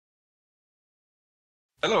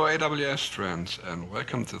Hello AWS friends, and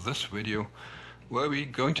welcome to this video where we're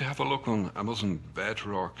going to have a look on Amazon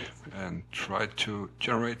Bedrock and try to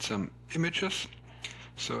generate some images.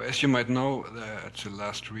 So as you might know, at the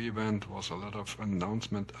last re:Invent was a lot of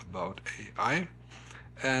announcement about AI,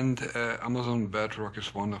 and Amazon Bedrock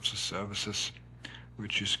is one of the services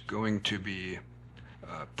which is going to be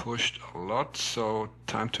pushed a lot, so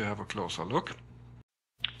time to have a closer look.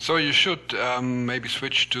 So you should maybe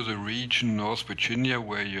switch to the region North Virginia,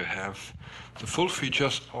 where you have the full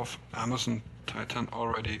features of Amazon Titan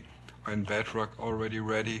already, and Bedrock already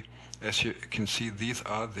ready. As you can see, these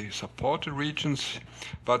are the supported regions,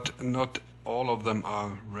 but not all of them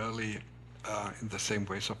are really in the same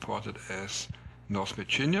way supported as North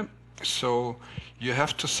Virginia. So you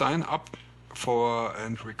have to sign up for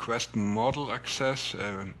and request model access.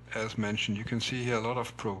 As mentioned, you can see here a lot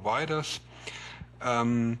of providers.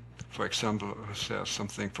 For example, there's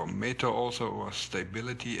something from Meta also, or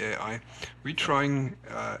Stability AI. We're trying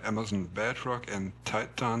Amazon Bedrock and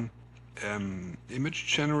Titan image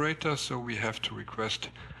generator, so we have to request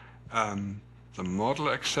the model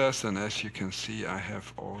access, and as you can see, I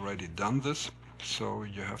have already done this. So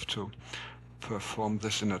you have to perform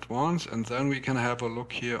this in advance, and then we can have a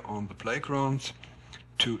look here on the playgrounds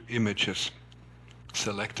to images.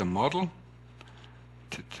 Select a model,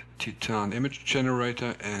 Titan image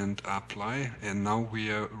generator, and apply, and now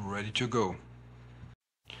we are ready to go.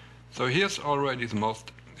 So here's already the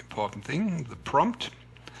most important thing, the prompt.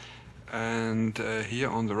 And here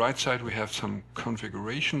on the right side we have some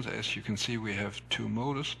configurations. As you can see, we have two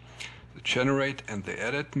modes, the generate and the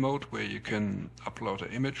edit mode, where you can upload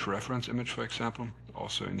an image, reference image for example.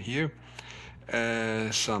 Also in here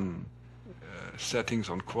some settings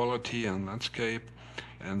on quality and landscape,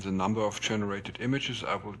 and the number of generated images.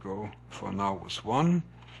 I will go for now with 1.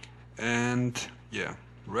 And yeah,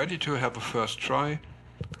 ready to have a first try.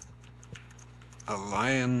 A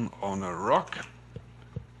lion on a rock,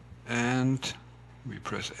 and we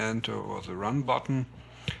press enter or the run button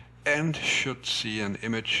and should see an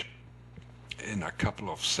image in a couple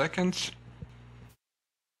of seconds.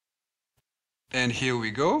 And here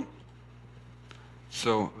we go.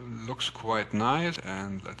 So looks quite nice,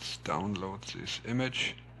 and let's download this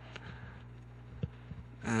image.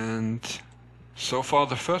 And so far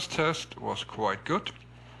the first test was quite good.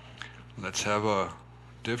 Let's have a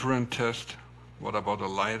different test. What about a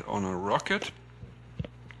light on a rocket?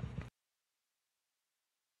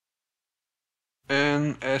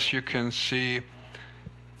 And as you can see,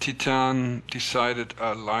 Titan decided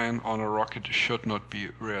a lion on a rocket should not be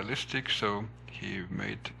realistic, so he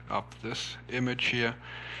made up this image here.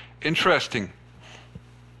 Interesting.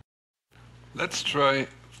 Let's try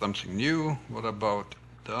something new. What about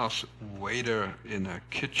Darth Vader in a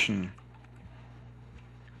kitchen?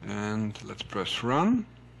 And let's press run.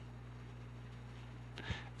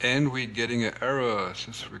 And we're getting an error.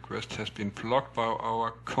 This request has been blocked by our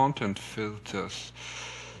content filters.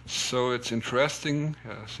 So it's interesting.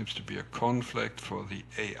 Seems to be a conflict for the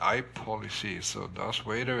AI policy. So Darth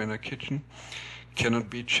Vader in a kitchen cannot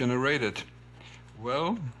be generated.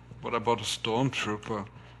 Well, what about a stormtrooper?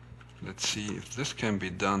 Let's see if this can be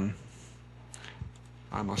done.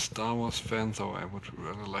 I'm a Star Wars fan, so I would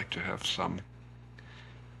really like to have some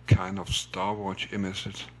kind of Star Wars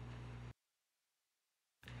images.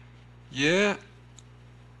 Yeah,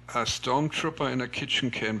 a stormtrooper in a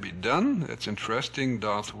kitchen can be done. It's interesting.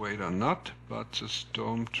 Darth Vader not, but the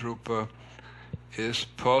stormtrooper is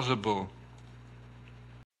possible.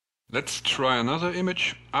 Let's try another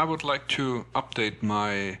image. I would like to update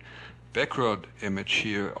my background image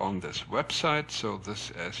here on this website. So this,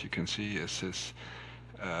 as you can see, is this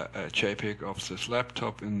a JPEG of this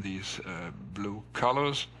laptop in these blue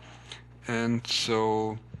colors. And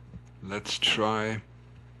so let's try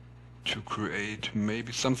to create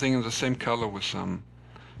maybe something in the same color with some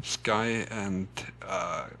sky and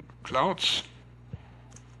clouds.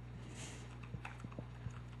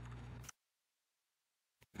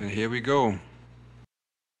 And here we go.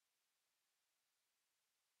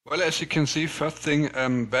 Well, as you can see, first thing,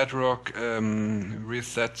 Bedrock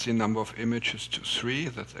resets the number of images to 3.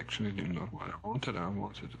 That's actually not what I wanted. I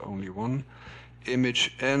wanted only 1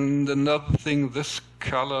 image. And another thing, this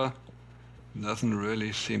color doesn't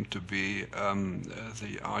really seem to be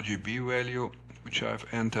the RGB value which I've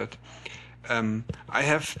entered. I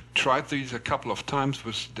have tried these a couple of times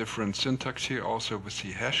with different syntax here, also with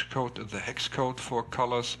the hash code, the hex code for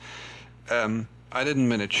colors. I didn't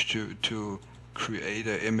manage to create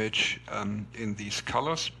an image in these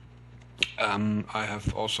colors. I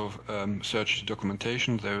have also searched the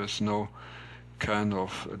documentation. There is no kind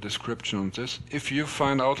of description on this. If you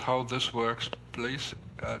find out how this works, please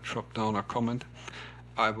drop down a comment.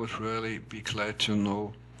 I would really be glad to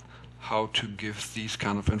know how to give these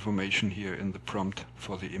kind of information here in the prompt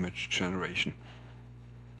for the image generation.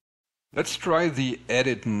 Let's try the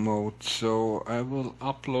edit mode. So I will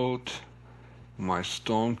upload my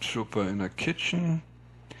stormtrooper in a kitchen,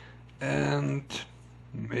 and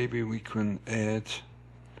maybe we can add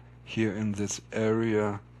here in this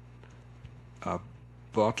area a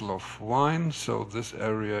bottle of wine. So this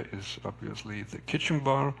area is obviously the kitchen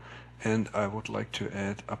bar, and I would like to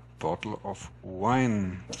add a bottle of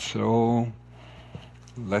wine. So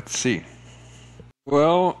let's see.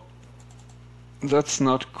 Well, that's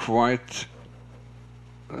not quite,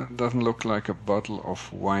 doesn't look like a bottle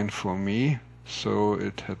of wine for me. So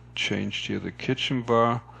it had changed here the kitchen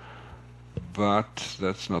bar, but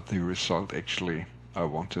that's not the result actually I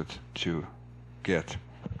wanted to get.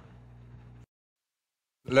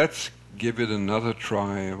 Let's give it another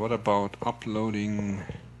try. What about uploading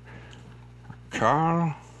a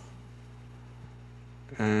car?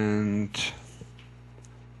 And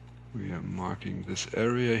we are marking this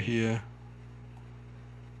area here.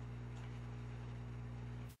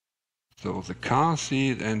 So the car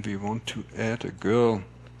seat, and we want to add a girl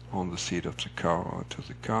on the seat of the car or to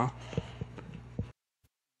the car.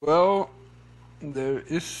 Well, there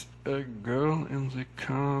is a girl in the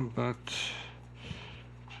car, but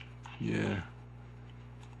yeah,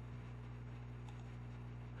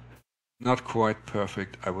 not quite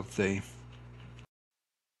perfect, I would say.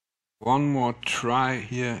 One more try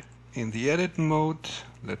here in the edit mode.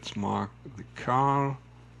 Let's mark the car.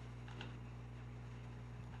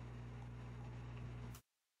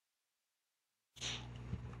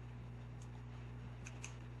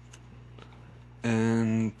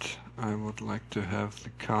 And I would like to have the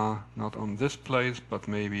car not on this place, but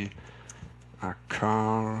maybe a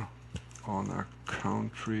car on a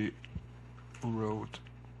country road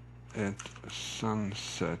at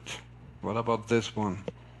sunset. What about this one?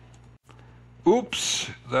 Oops,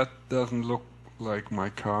 that doesn't look like my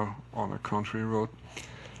car on a country road.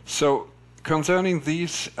 So concerning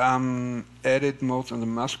these edit modes and the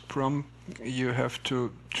mask prompt, you have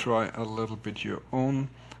to try a little bit your own.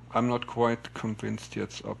 I'm not quite convinced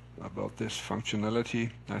yet about this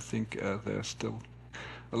functionality. I think there's still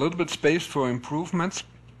a little bit space for improvements.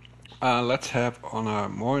 Let's have on a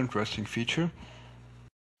more interesting feature.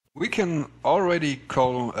 We can already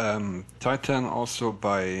call Titan also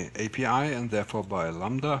by API and therefore by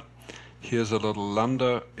Lambda. Here's a little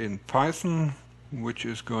Lambda in Python, which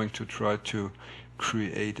is going to try to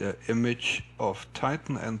create an image of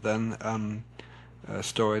Titan and then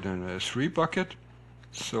store it in a S3 bucket.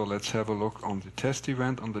 So let's have a look on the test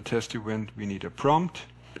event. On the test event we need a prompt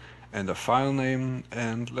and a file name,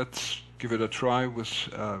 and let's give it a try with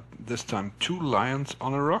this time 2 lions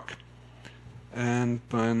on a rock. And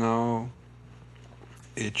by now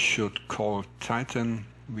it should call Titan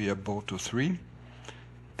via Boto3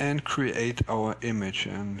 and create our image,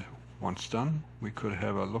 and once done we could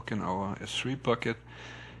have a look in our S3 bucket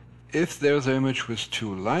if there's an image with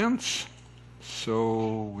 2 lions.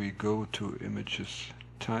 So we go to images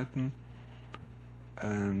Titan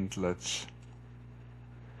and let's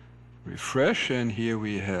refresh, and here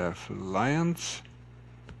we have lions,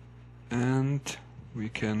 and we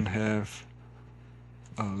can have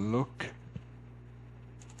a look,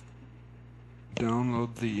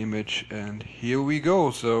 download the image, and here we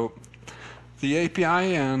go. So the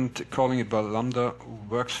API and calling it by Lambda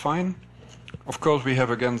works fine. Of course we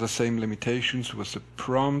have again the same limitations with the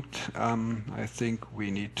prompt. I think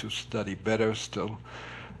we need to study better still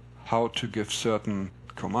how to give certain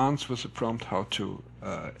commands with the prompt, how to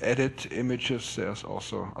edit images. There's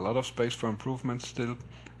also a lot of space for improvement still,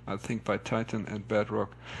 I think, by Titan and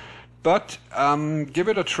Bedrock. But give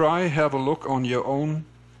it a try, have a look on your own.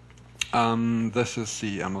 This is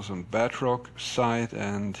the Amazon Bedrock site,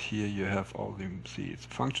 and here you have all the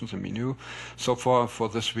functions and menu. So far for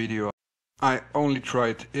this video I only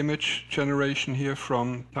tried image generation here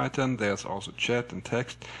from Titan. There's also chat and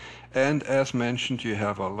text, and as mentioned you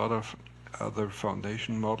have a lot of other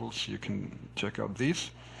foundation models. You can check out these.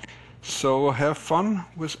 So have fun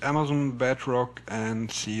with Amazon Bedrock and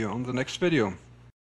see you on the next video.